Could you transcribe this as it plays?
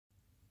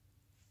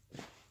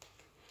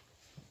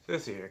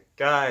This here,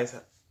 guys.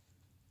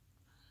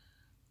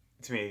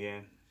 It's me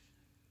again.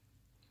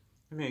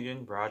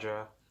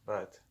 Raja.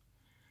 But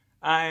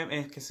I am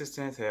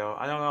inconsistent as hell.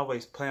 I don't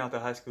always plan out the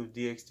high school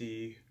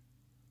DxD.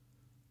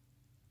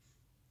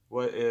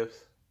 What if?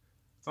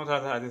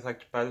 Sometimes I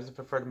just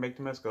prefer to make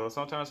them as go.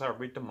 Sometimes I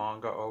read the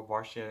manga or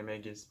watch the anime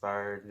and get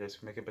inspired and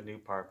just make up a new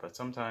part. But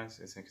sometimes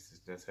it's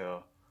inconsistent as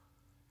hell.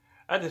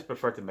 I just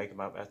prefer to make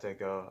them up as they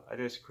go. I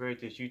just create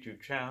this YouTube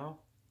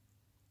channel.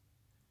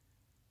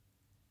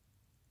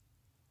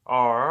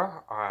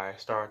 Or I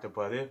started the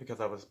What If because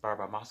I was inspired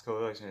by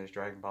Moscow X and his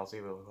Dragon Ball Z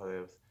What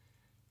Ifs.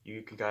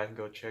 You guys can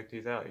go check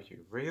these out. If you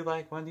really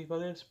like one of these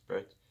What Ifs,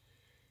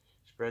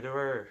 spread the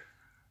word.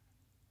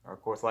 Or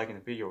of course liking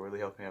the video really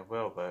helps me out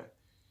well, but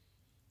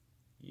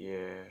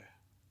yeah.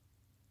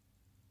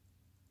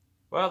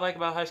 What I like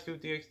about High School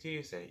DxD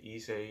is that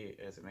Issei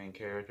as the main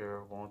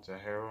character wants a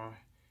heroine.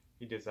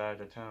 He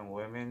desires a ton of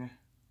women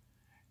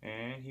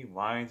and he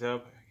winds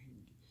up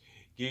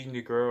getting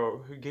the girl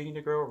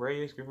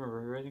raised,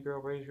 remember the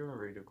girl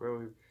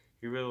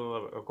he really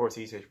loved. Of course,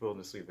 Issei's willing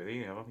to sleep with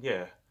him,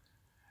 yeah.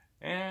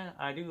 And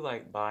I do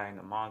like buying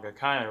the manga.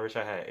 Kind of wish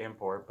I had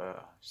import,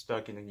 but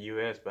stuck in the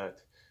U.S. But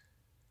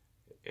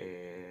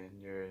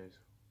and there's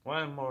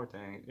one more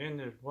thing. And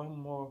there's one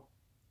more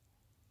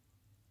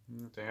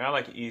thing. I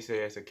like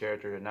Issei as a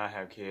character to not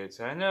have kids.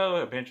 I know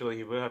eventually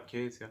he will have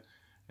kids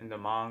in the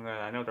manga.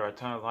 I know there are a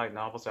ton of light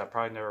novels that I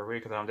probably never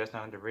read because I'm just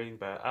not into reading.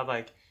 But I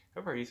like.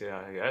 I've heard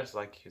Issei. I just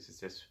like his. It's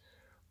just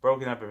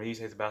broken up and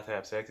Issei's about to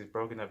have sex. It's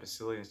broken up and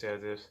silly instead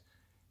of just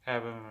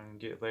having him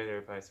get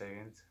later by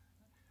seconds.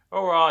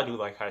 Overall, I do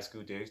like High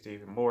School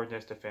Dxd more than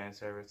just a fan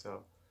service.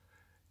 So,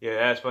 yeah,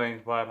 that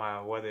explains why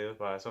my What If.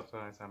 But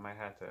sometimes I might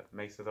have to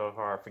make it a little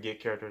hard, forget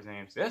characters'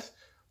 names. Yes,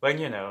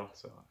 letting you know.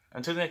 So,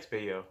 until the next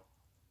video,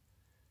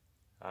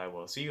 I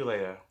will see you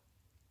later.